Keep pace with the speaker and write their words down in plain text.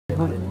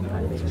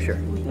Sure.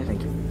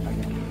 Thank you.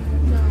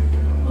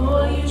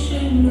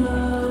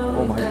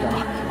 Oh my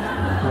god.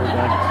 Oh my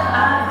god.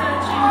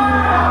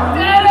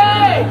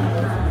 Daddy!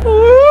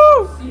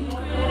 Woo!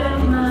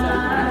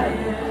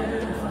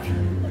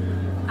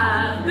 Oh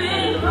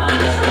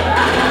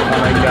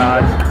my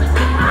god.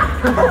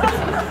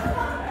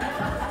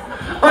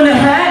 On the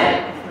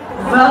head!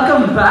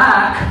 Welcome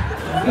back!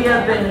 We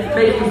have been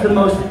making the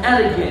most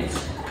elegant,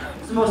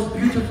 the most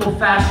beautiful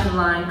fashion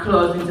line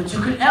clothing that you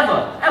could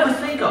ever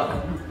think of.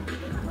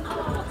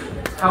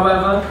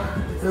 However,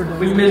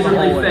 we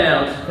miserably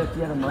failed.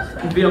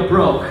 We are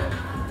broke,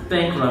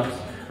 bankrupt.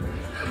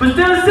 But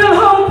there's still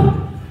hope!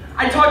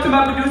 I talked to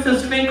my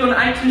producers Finkel and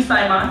iTunes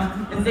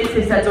Simon, and they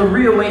say that the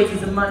real way to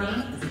the money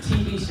is the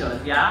TV shows,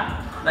 yeah?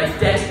 Like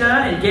Dexter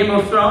and Game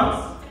of Thrones.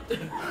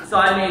 So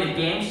I made a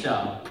game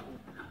show.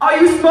 Are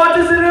you smart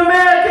as an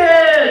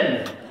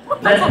American?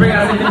 Let's bring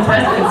out the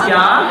contestants,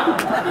 yeah?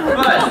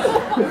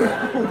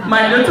 First,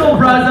 my little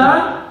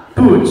brother,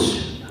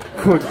 Pooch.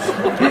 Pooch.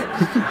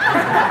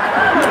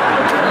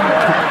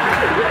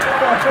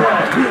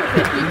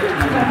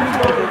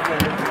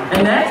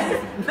 And next,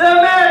 the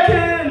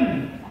American!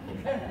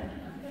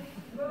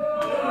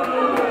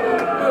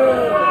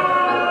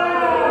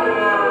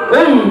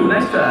 Ooh,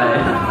 nice try.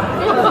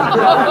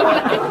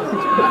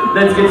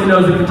 Let's get to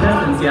know the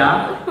contestants,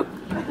 yeah?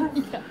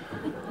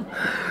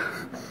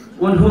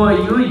 And who are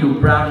you, you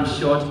brown,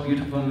 short,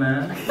 beautiful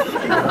man?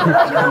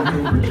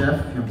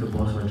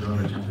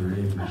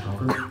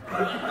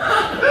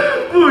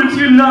 Pooch,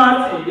 you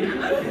naughty.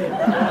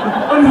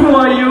 And who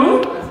are you?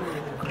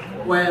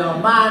 Well,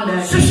 my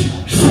name... Shh!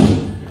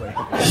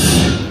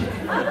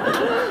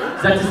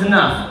 That is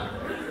enough.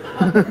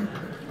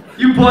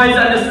 You boys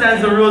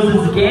understand the rules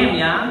of the game,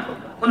 yeah?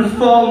 4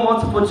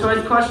 multiple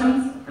choice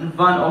questions and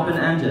 1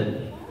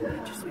 open-ended.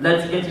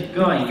 Let's get it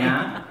going,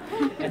 yeah?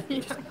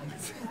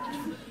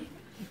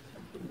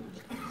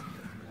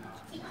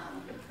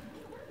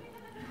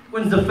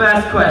 When's the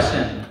first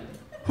question?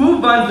 Who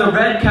won the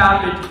red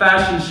carpet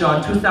fashion show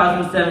in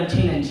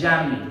 2017 in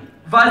Germany?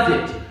 Was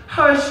it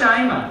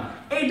Hersheimer,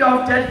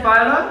 Adolf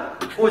Detweiler,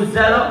 or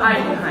Zello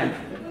Eigenheim?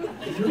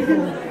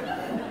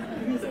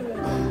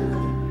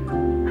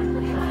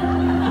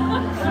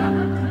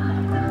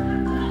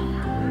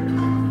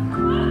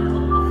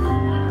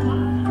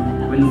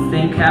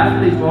 Think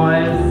carefully,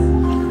 boys.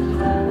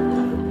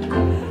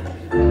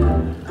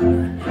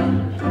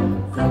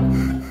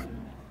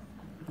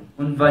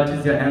 And what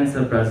is your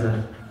answer,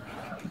 brother?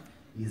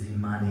 Easy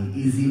money,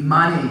 easy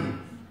money.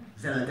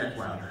 Zello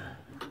Detweiler.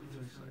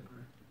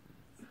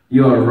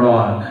 You're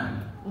wrong.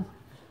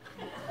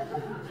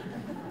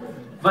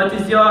 What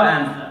is your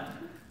answer?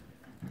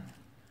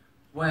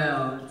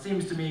 Well, it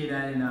seems to me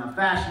that in a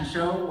fashion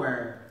show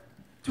where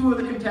 2 of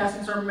the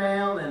contestants are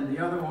male and the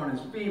other one is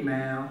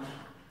female,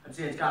 I'd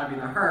say it's got to be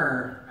the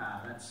her,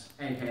 that's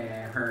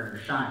aka her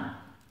Shiner.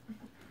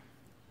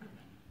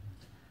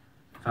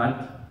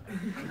 What?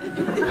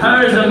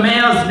 Her is a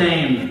male's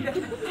name.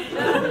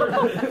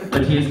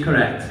 But he is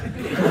correct. 1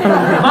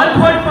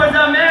 point for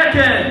the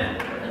American!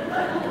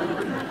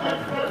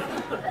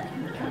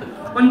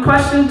 On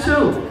question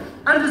 2.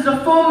 Under the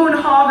full moon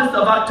harvest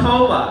of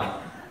October,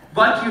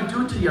 what do you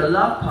do to your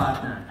love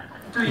partner?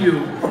 Do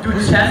you do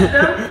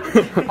Chester,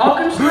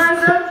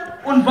 Augenschlanzer,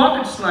 und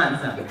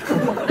Wockenschlanzer?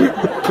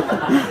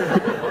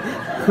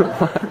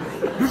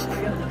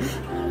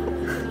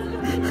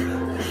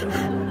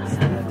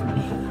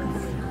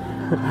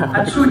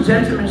 A true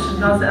gentleman should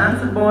know the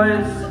answer,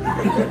 boys.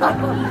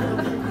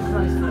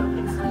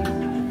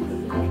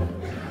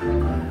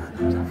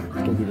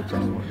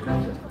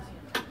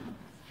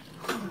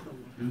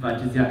 And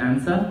what is your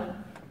answer?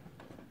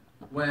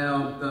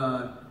 Well,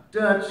 the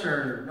Dutch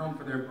are known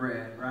for their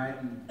bread, right?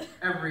 And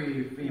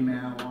every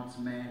female wants a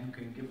man who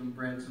can give them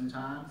bread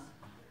sometimes.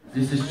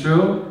 This is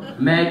true.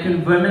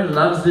 American women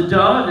loves the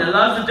dough. They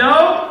love the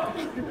dough.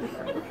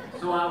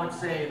 So I would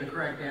say the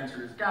correct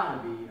answer has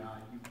got to be you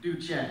do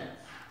chess.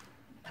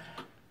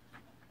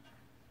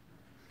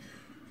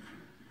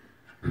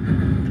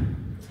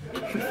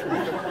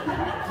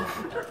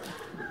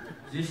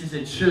 This is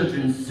a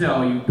children's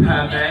show, you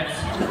pervert.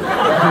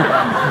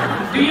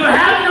 Do you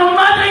have no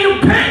mother, you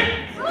pig?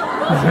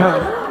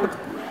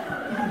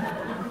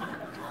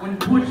 When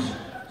Butch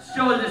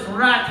shows this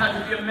rat how to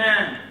be a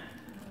man.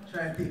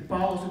 Try to take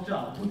balls of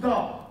job. Put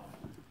up.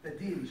 The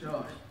deal,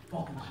 George.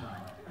 Fucking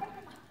shot.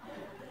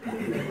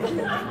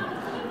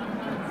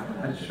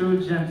 A true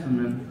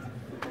gentleman.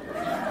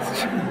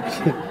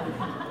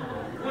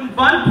 And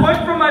 1 point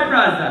for my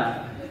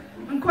brother.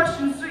 And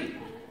question 3.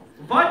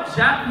 What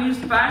Japanese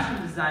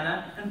fashion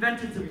designer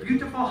invented the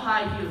beautiful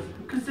high heels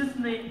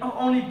consistently of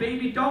only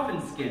baby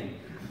dolphin skin?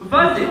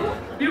 Was it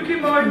Yuki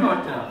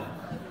Morimoto,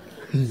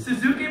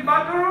 Suzuki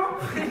Bakuro,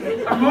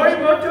 or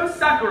Morimoto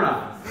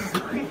Sakura?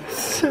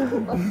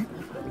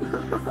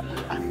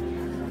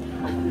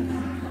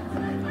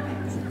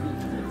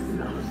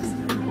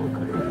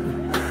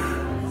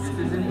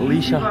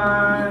 Alicia,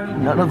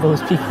 none of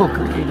those people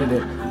created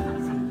it.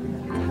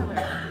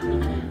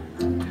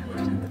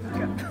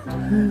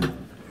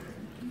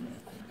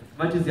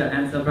 What is your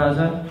answer,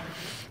 brother?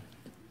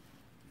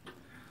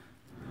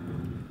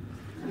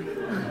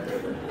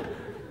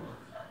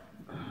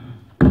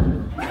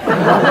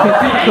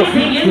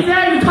 Anything in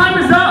there? Your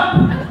time is up!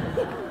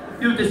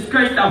 You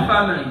disgraced our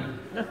family.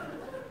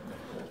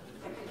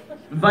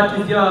 What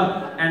is your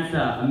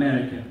answer,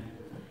 American?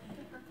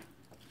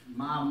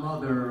 My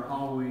mother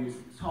always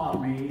taught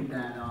me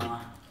that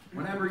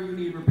whenever you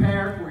need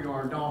repair for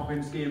your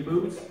dolphin skin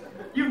boots,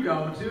 you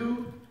go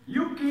to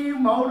Yuki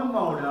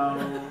Motomoto.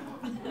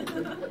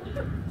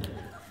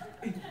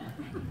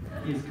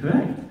 He's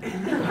correct.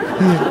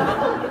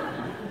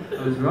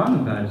 I was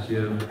wrong about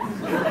you.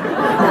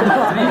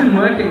 Have you been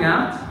working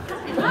out?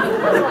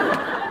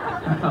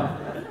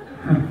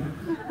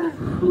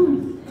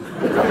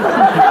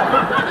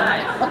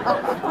 Nice.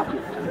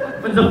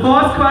 But the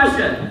fourth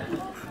question.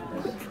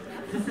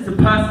 This is a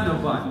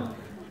personal one.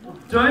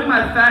 During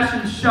my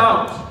fashion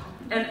show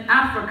in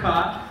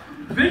Africa,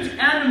 which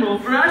animal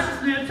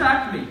ferociously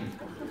attacked me?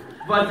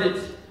 Was it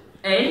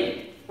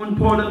A, un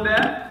polar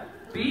bear,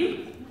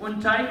 B, un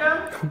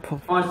tiger,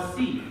 or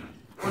C,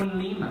 un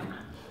lima?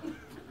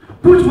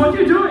 Butch, what are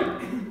you doing?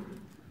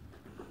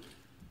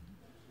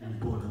 Un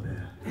polar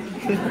bear.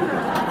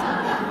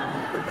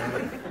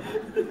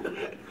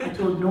 I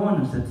told no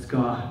one of that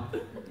scar.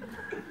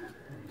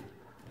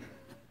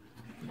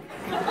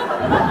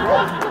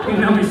 You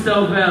know me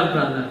so well,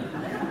 brother.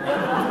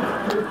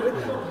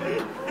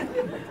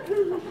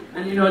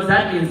 And you know what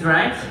that means,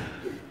 right?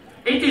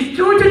 It is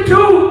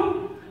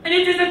 2-2, and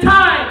it is a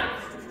tie.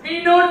 And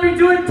you know what we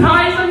do in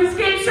ties on the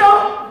skate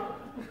show?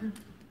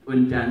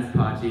 One dance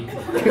party.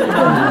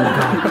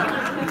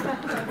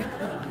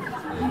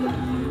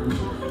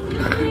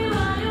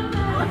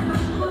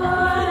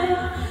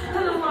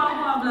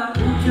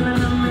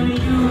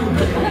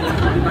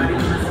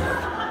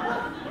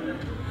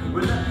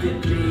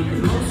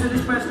 Most of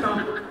this press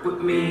don't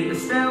with me.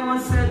 Estelle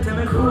once said, tell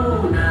me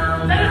cool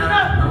now.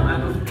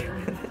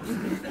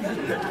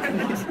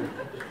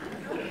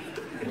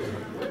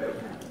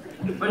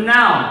 But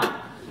now,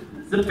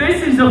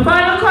 this is the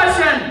final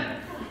question.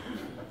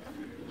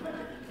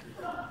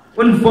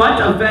 When what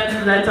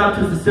event led up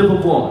to the Civil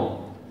War?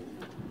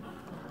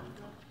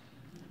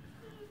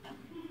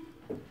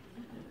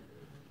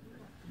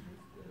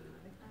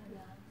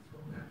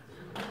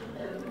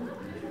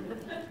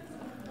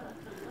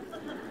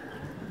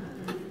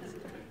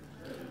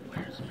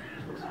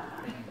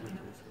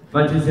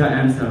 What is your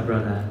answer,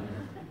 brother?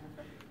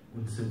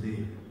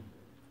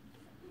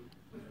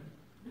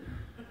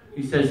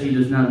 He says he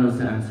does not know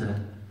the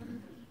answer.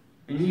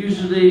 And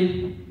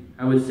usually,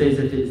 I would say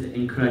that it is an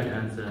incorrect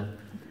answer.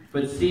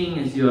 But seeing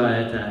as you are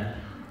at a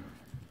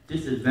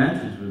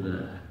disadvantage with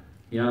a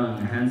young,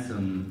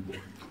 handsome,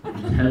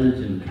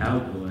 intelligent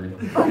cowboy,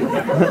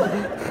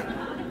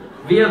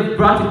 we have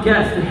brought a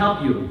guest to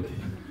help you.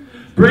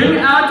 Bring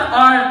out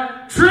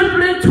our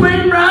triplet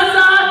twin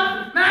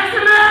brother,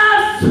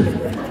 Maximus!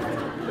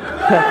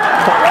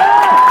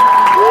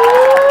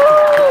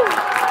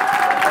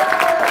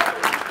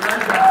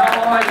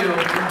 How are you?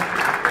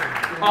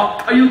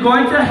 Are you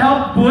going to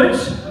help Butch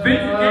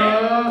win the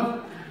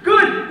game?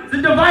 Good!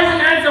 Then devise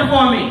an answer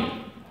for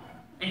me!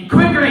 And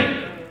quickly!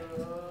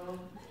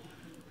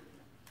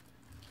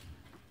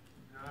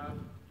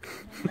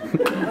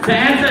 The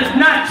answer is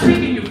not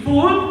chicken, you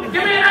fool!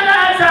 Give me another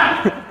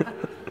answer!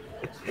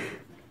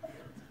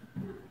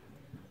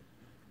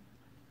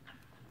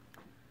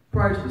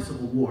 Prior to the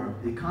Civil War,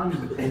 the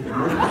economies of both the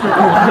North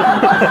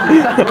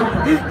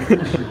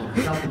and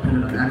South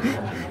depended on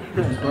agriculture,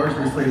 which was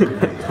largely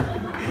slavery-based.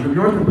 When the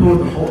North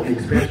imposed a halt to the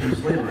expansion of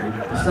slavery,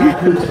 the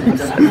South moved to the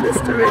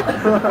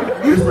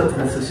indefinite. This led to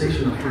the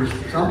cessation of first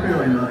South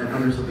Carolina and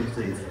other southern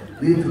states,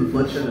 leading to the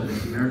bloodshed of the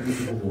American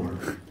Civil War.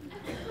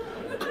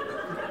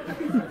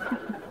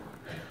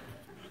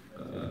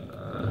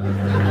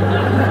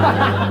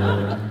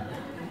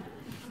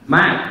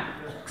 Max,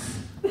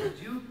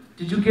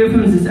 did you give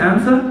him this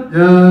answer?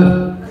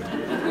 Yeah.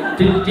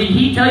 Did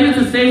he tell you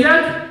to say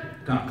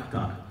that? Doc.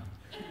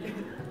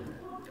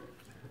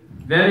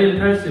 Very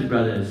impressive,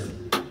 brothers.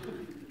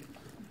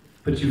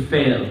 But you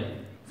failed.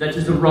 That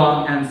is the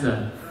wrong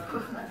answer.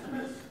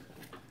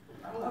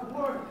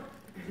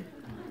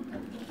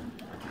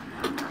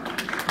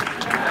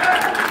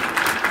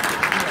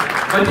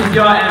 What is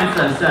your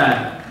answer,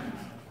 sir?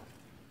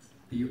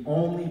 The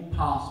only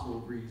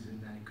possible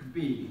reason that it could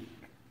be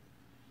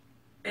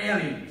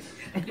aliens.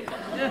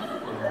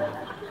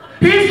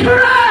 He's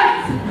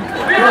correct!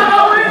 We have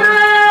a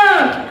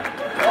winner!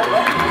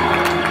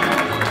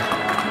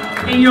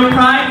 In your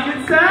prize,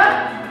 good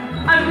sir,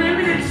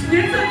 unlimited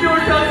schnitzel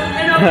turtles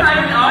and a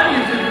private